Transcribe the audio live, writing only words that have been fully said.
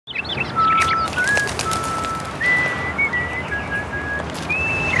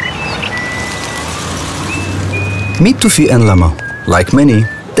Meet Tufi and Lama. Like many,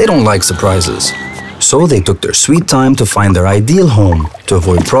 they don't like surprises. So they took their sweet time to find their ideal home to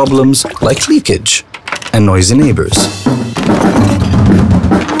avoid problems like leakage and noisy neighbors.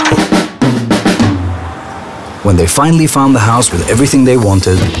 When they finally found the house with everything they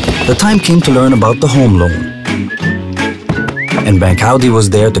wanted, the time came to learn about the home loan. And Bank AUDI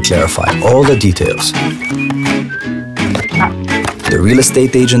was there to clarify all the details. The real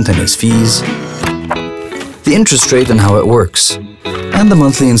estate agent and his fees, the interest rate and how it works, and the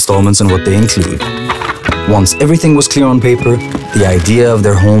monthly installments and what they include. Once everything was clear on paper, the idea of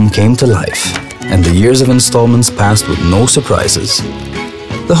their home came to life, and the years of installments passed with no surprises.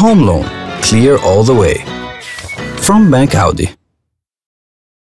 The home loan, clear all the way. From Bank AUDI.